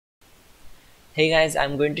Hey guys,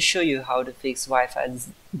 I'm going to show you how to fix Wi-Fi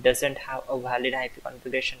doesn't have a valid IP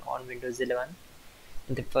configuration on Windows 11.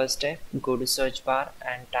 In the first step, go to search bar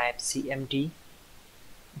and type CMD,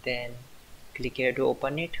 then click here to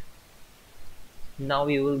open it. Now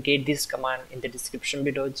you will get this command in the description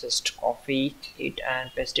below. Just copy it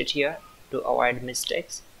and paste it here to avoid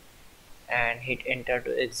mistakes and hit enter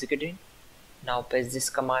to execute it. Now paste this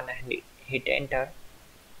command and hit enter.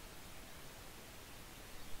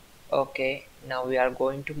 Okay, now we are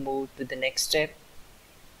going to move to the next step.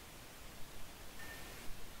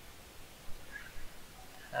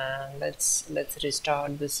 And let's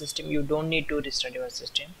restart the system. You don't need to restart your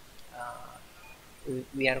system.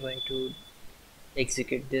 We are going to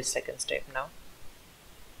execute this second step now.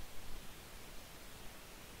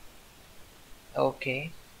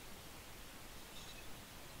 Okay,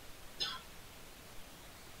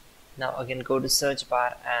 now again go to search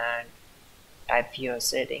bar and type your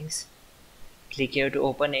settings, click here to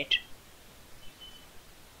open it,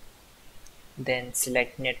 then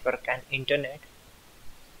select network and internet.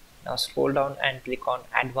 Now scroll down and click on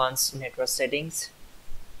advanced network settings,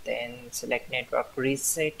 then select network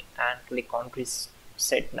reset and click on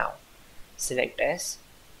reset now. Select S.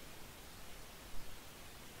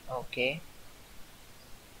 Okay,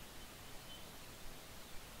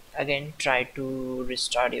 again try to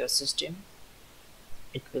restart your system.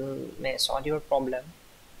 It may solve your problem.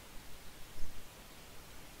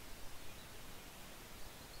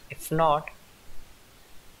 If not,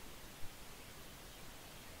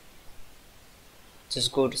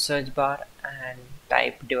 just go to search bar and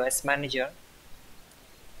type device manager,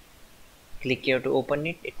 click here to open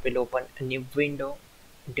it. It will open a new window,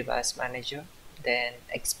 device manager, then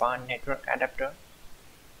expand network adapter.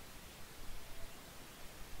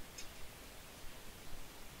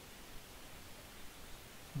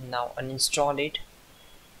 Now uninstall it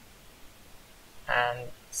and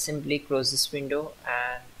simply close this window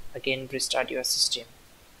and again restart your system.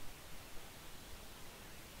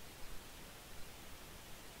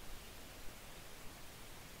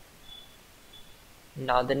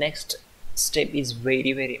 Now the next step is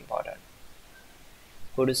very important.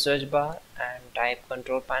 Go to search bar and type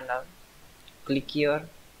control panel, click here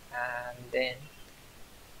and then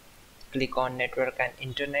click on network and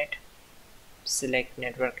internet, select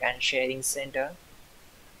network and sharing center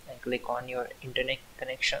and click on your internet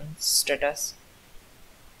connection status.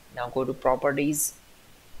 Now go to properties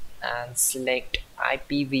and select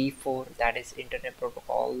IPv4, that is Internet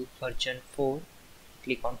Protocol version 4.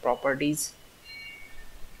 Click on properties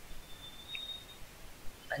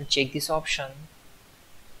and check this option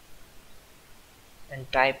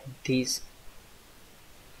and type these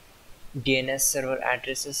DNS server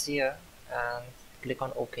addresses here and click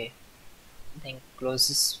on OK. Then close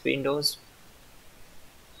this windows.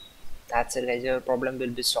 That's it, your problem will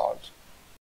be solved.